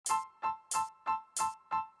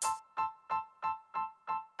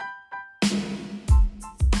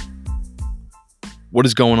What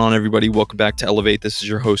is going on, everybody? Welcome back to Elevate. This is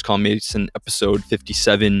your host, Colin Mason, episode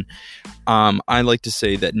 57. I like to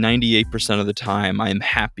say that 98% of the time I am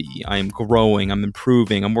happy, I am growing, I'm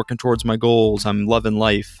improving, I'm working towards my goals, I'm loving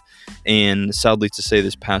life. And sadly to say,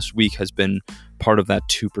 this past week has been part of that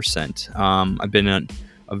 2%. I've been in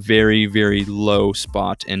a very, very low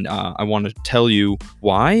spot, and I want to tell you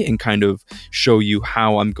why and kind of show you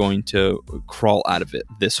how I'm going to crawl out of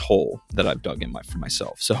this hole that I've dug in for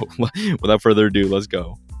myself. So without further ado, let's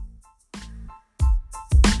go.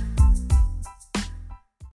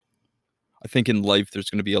 I think in life there's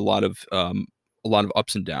going to be a lot of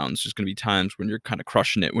ups and downs. There's going to be times when you're kind of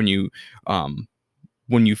crushing it, when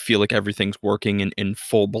you feel like everything's working in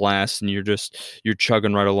full blast and you're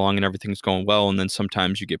chugging right along and everything's going well. And then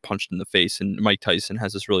sometimes you get punched in the face. And Mike Tyson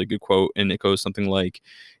has this really good quote, and it goes something like,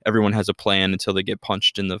 everyone has a plan until they get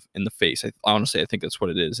punched in the face. Honestly, I think that's what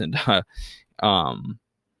it is. And I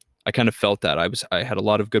kind of felt that I had a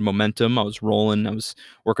lot of good momentum. I was rolling. I was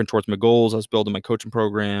working towards my goals. I was building my coaching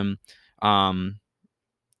program. I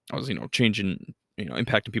was, changing,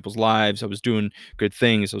 impacting people's lives. I was doing good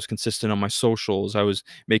things. I was consistent on my socials. I was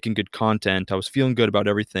making good content. I was feeling good about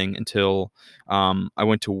everything until I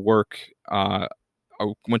went to work. I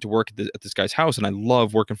went to work at this guy's house, and I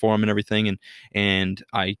love working for him and everything. And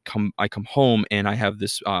I come home, and I have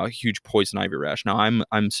this huge poison ivy rash. Now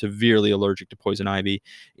I'm severely allergic to poison ivy,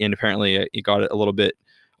 and apparently I got it a little bit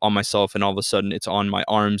on myself, and all of a sudden it's on my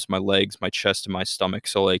arms, my legs, my chest, and my stomach.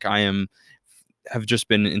 So like have just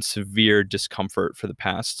been in severe discomfort for the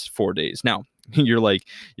past 4 days. Now, you're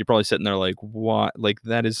probably sitting there like, what? Like,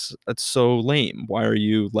 that's so lame. Why are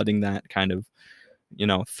you letting that kind of,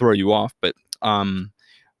 throw you off? But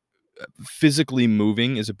physically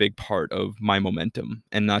moving is a big part of my momentum,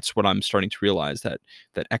 and that's what I'm starting to realize, that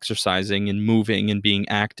exercising and moving and being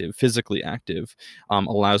active, physically active,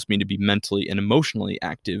 allows me to be mentally and emotionally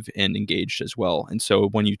active and engaged as well. And so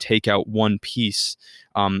when you take out one piece,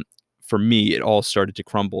 for me, it all started to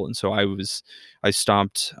crumble. And so I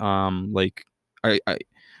stopped, I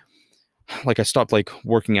stopped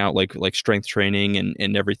working out, like strength training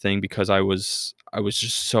and everything, because I was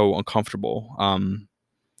just so uncomfortable.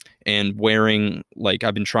 And wearing,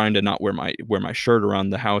 I've been trying to not wear my shirt around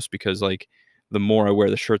the house, because the more I wear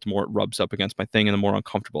the shirt, the more it rubs up against my thing and the more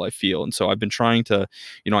uncomfortable I feel. And so I've been trying to,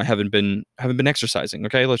 I haven't been exercising.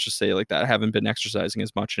 Okay. Let's just say it like that. I haven't been exercising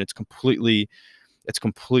as much, and it's completely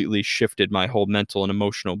shifted my whole mental and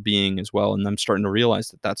emotional being as well. And I'm starting to realize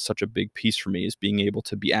that that's such a big piece for me, is being able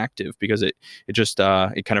to be active, because it just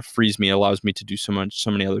it kind of frees me, allows me to do so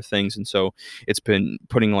many other things. And so it's been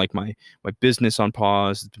putting my business on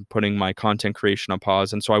pause, it's been putting my content creation on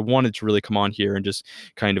pause. And so I wanted to really come on here and just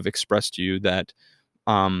kind of express to you that,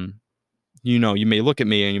 you may look at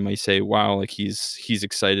me and you may say, wow, like he's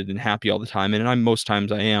excited and happy all the time. And most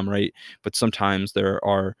times I am, right? But sometimes there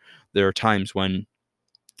are times when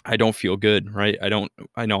I don't feel good, right? I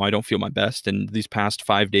know I don't feel my best. And these past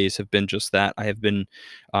 5 days have been just that. I've been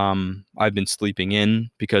sleeping in,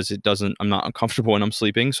 because I'm not uncomfortable when I'm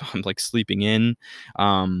sleeping. So I'm sleeping in.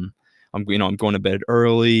 I'm going to bed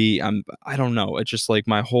early. I don't know. It's just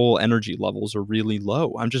my whole energy levels are really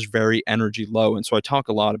low. I'm just very energy low. And so I talk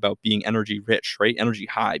a lot about being energy rich, right? Energy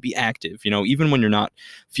high, be active. Even when you're not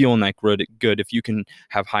feeling that good, if you can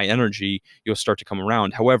have high energy, you'll start to come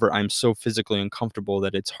around. However, I'm so physically uncomfortable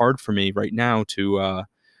that it's hard for me right now to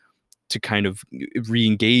kind of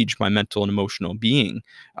re-engage my mental and emotional being.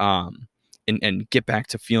 And get back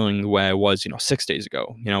to feeling the way I was, 6 days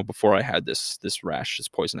ago, before I had this rash, this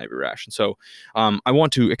poison ivy rash. And so I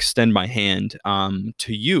want to extend my hand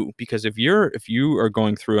to you, because if you are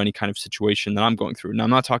going through any kind of situation that I'm going through, now I'm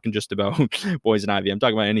not talking just about poison ivy, I'm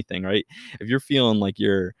talking about anything, right? If you're feeling if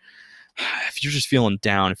you're just feeling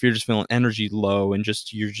down, if you're just feeling energy low, and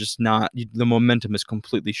you're just not, the momentum is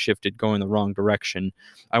completely shifted, going the wrong direction,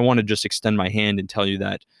 I want to just extend my hand and tell you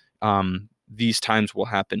that these times will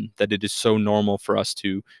happen, that it is so normal for us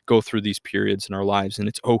to go through these periods in our lives, and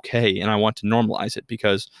it's okay. And I want to normalize it,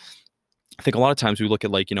 because I think a lot of times we look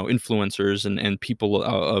at influencers and people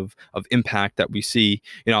of impact that we see.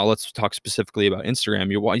 Let's talk specifically about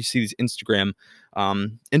Instagram. You see these Instagram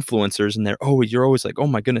influencers, and you're always like, oh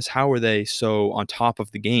my goodness, how are they so on top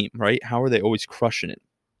of the game, right? How are they always crushing it?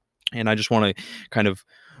 And I just want to kind of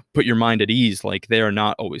put your mind at ease. Like, they are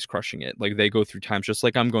not always crushing it. Like, they go through times just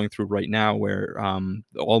like I'm going through right now, where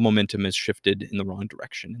all momentum is shifted in the wrong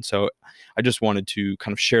direction. And so I just wanted to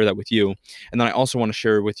kind of share that with you. And then I also want to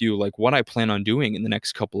share with you like what I plan on doing in the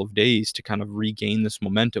next couple of days to kind of regain this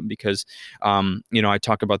momentum. Because I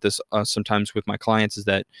talk about this sometimes with my clients, is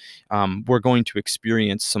that we're going to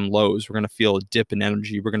experience some lows. We're going to feel a dip in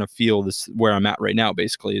energy. We're going to feel this, where I'm at right now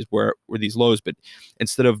basically is where these lows. But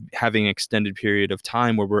instead of having an extended period of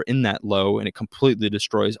time where we're in that low and it completely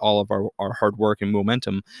destroys all of our hard work and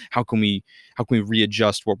momentum, how can we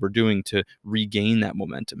readjust what we're doing to regain that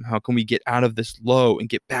momentum? How can we get out of this low and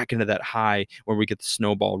get back into that high where we get the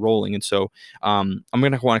snowball rolling? And so I'm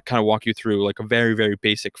going to want to kind of walk you through like a very, very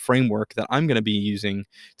basic framework that I'm going to be using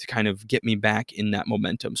to kind of get me back in that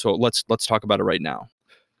momentum. So let's talk about it right now.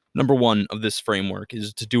 Number one of this framework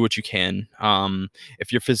is to do what you can.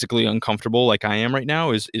 If you're physically uncomfortable, like I am right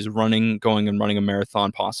now, is going and running a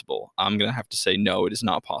marathon possible? I'm gonna have to say no, it is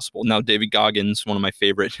not possible. Now, David Goggins, one of my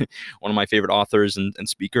favorite, one of my favorite authors and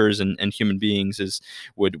speakers and human beings,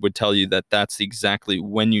 would tell you that that's exactly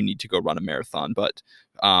when you need to go run a marathon. But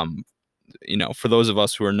for those of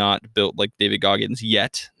us who are not built like David Goggins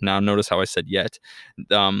yet, now notice how I said yet,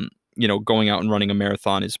 going out and running a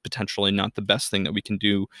marathon is potentially not the best thing that we can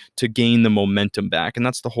do to gain the momentum back. And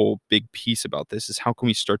that's the whole big piece about this, is how can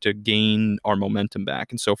we start to gain our momentum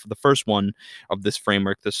back? And so for the first one of this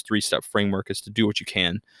framework, this 3-step framework, is to do what you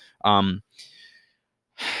can.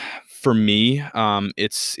 For me,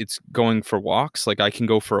 it's going for walks. Like, I can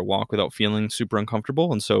go for a walk without feeling super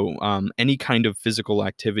uncomfortable. And so any kind of physical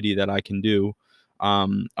activity that I can do,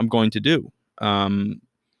 I'm going to do.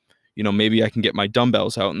 Maybe I can get my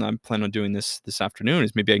dumbbells out, and I'm planning on doing this afternoon,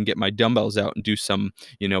 is maybe I can get my dumbbells out and do some,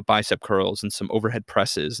 bicep curls and some overhead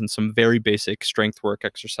presses and some very basic strength work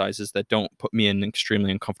exercises that don't put me in an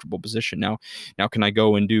extremely uncomfortable position. Now, can I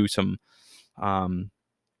go and do some,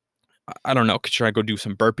 I don't know. Should I go do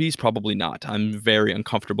some burpees? Probably not. I'm very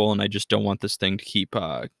uncomfortable, and I just don't want this thing to keep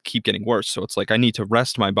getting worse. So it's like I need to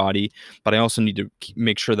rest my body, but I also need to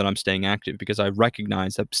make sure that I'm staying active, because I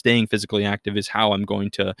recognize that staying physically active is how I'm going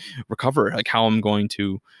to recover, like how I'm going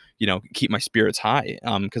to, keep my spirits high.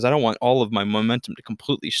 Because I don't want all of my momentum to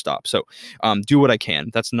completely stop. So do what I can.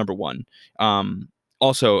 That's number one.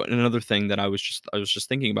 Also, another thing that I was just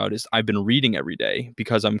thinking about is I've been reading every day,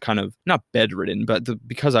 because I'm kind of not bedridden, but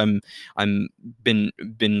because I'm been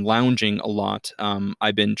lounging a lot.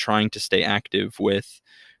 I've been trying to stay active with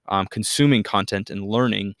consuming content and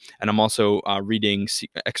learning. And I'm also reading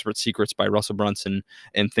Expert Secrets by Russell Brunson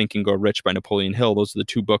and Think and Grow Rich by Napoleon Hill. Those are the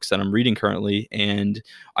 2 books that I'm reading currently, and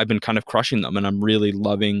I've been kind of crushing them. And I'm really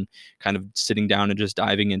loving kind of sitting down and just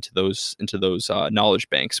diving into those knowledge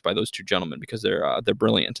banks by those 2 gentlemen, because they're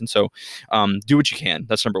brilliant. And so do what you can.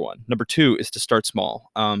 That's number one. Number 2 is to start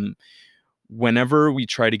small. Whenever we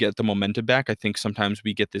try to get the momentum back, I think sometimes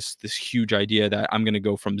we get this huge idea that I'm going to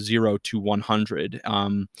go from 0 to 100,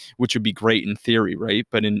 which would be great in theory, right?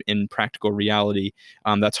 But in practical reality,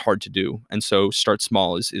 that's hard to do. And so start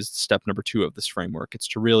small is step number 2 of this framework. It's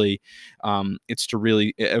to really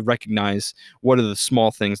recognize what are the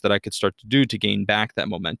small things that I could start to do to gain back that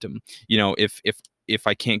momentum. If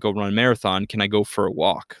I can't go run a marathon, can I go for a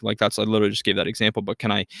walk? Like, I literally just gave that example, but can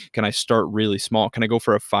I start really small? Can I go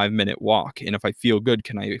for a 5-minute walk? And if I feel good,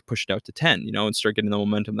 can I push it out to 10, and start getting the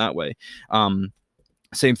momentum that way?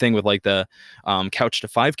 Same thing with like the couch to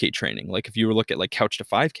 5K training. Like, if you were look at like couch to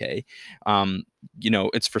 5K,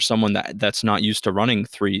 it's for someone that's not used to running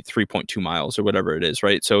 3.2 miles or whatever it is,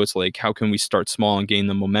 right? So it's like, how can we start small and gain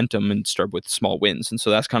the momentum and start with small wins? And so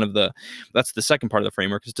that's kind of that's the second part of the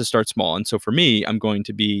framework, is to start small. And so for me, I'm going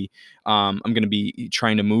to be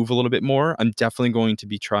trying to move a little bit more. I'm definitely going to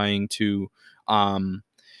be trying to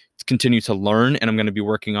continue to learn, and I'm going to be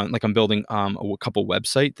working on, like, I'm building a couple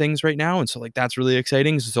website things right now, and so like that's really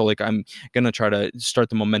exciting. So like I'm going to try to start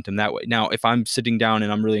the momentum that way. Now, if I'm sitting down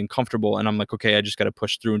and I'm really uncomfortable and I'm like, okay, I just got to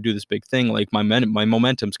push through and do this big thing, like my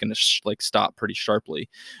momentum's going to stop pretty sharply,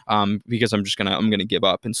 because I'm going to give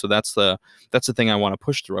up. And so that's the thing I want to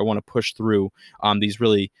push through. I want to push through these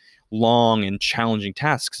really long and challenging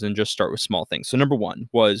tasks and just start with small things. So number 1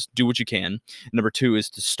 was do what you can. Number 2 is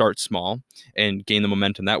to start small and gain the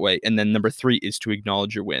momentum that way. And then number 3 is to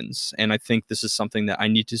acknowledge your wins. And I think this is something that I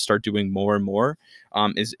need to start doing more and more,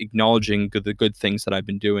 is acknowledging the good things that I've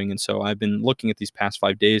been doing. And so I've been looking at these past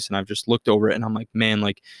 5 days, and I've just looked over it, and I'm like, man,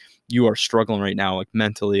 like, you are struggling right now, like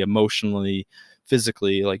mentally, emotionally,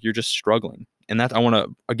 physically, like you're just struggling. And that, I want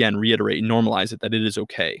to again reiterate, normalize it, that it is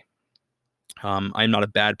okay. I'm not a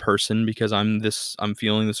bad person because I'm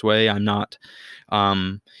feeling this way.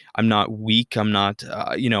 Um, I'm not weak. I'm not,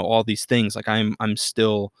 all these things. Like I'm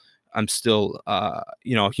still,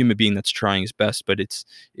 a human being that's trying his best, but it's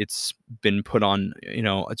been put on,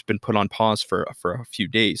 it's been put on pause for a few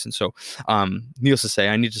days. And so, needless to say,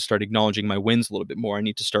 I need to start acknowledging my wins a little bit more. I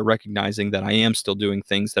need to start recognizing that I am still doing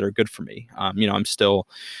things that are good for me. I'm still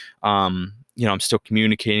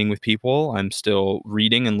communicating with people. I'm still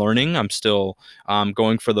reading and learning. I'm still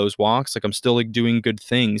going for those walks. Like I'm still like doing good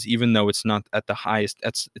things, even though it's not at the highest.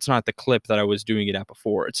 It's not at the clip that I was doing it at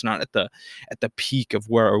before. It's not at the peak of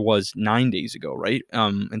where I was 9 days ago, right?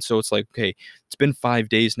 And so it's like, okay, it's been 5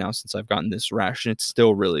 days now since I've gotten this rash, and it's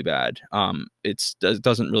still really bad. It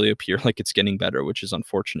doesn't really appear like it's getting better, which is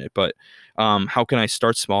unfortunate. But how can I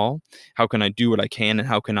start small? How can I do what I can, and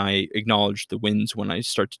how can I acknowledge the wins when I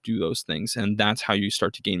start to do those things? And that's how you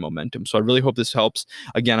start to gain momentum. So I really hope this helps.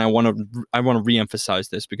 Again, I want to reemphasize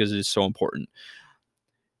this because it is so important.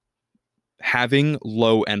 Having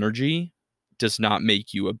low energy does not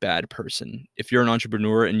make you a bad person. If you're an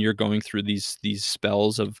entrepreneur and you're going through these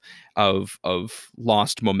spells of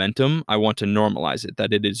lost momentum, I want to normalize it,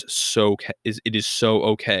 that it is so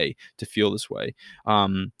okay to feel this way.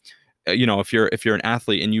 Um, if you're an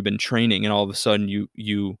athlete and you've been training and all of a sudden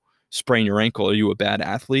you sprain your ankle, are you a bad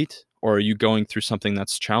athlete, or are you going through something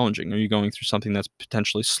that's challenging? Are you going through something that's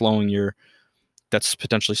potentially slowing your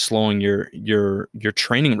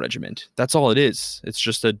training regimen? That's all it is. It's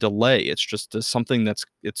just a delay. It's just something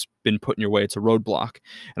it's been put in your way. It's a roadblock.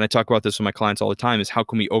 And I talk about this with my clients all the time, is how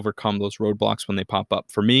can we overcome those roadblocks when they pop up?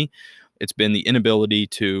 For me, it's been the inability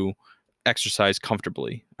to exercise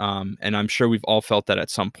comfortably. And I'm sure we've all felt that at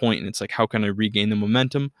some point. And it's like, how can I regain the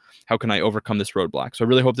momentum? How can I overcome this roadblock? So I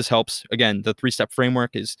really hope this helps. Again, the 3-step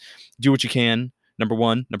framework is do what you can. Number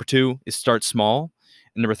one. Number two is start small.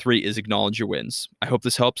 And number three is acknowledge your wins. I hope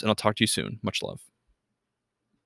this helps, and I'll talk to you soon. Much love.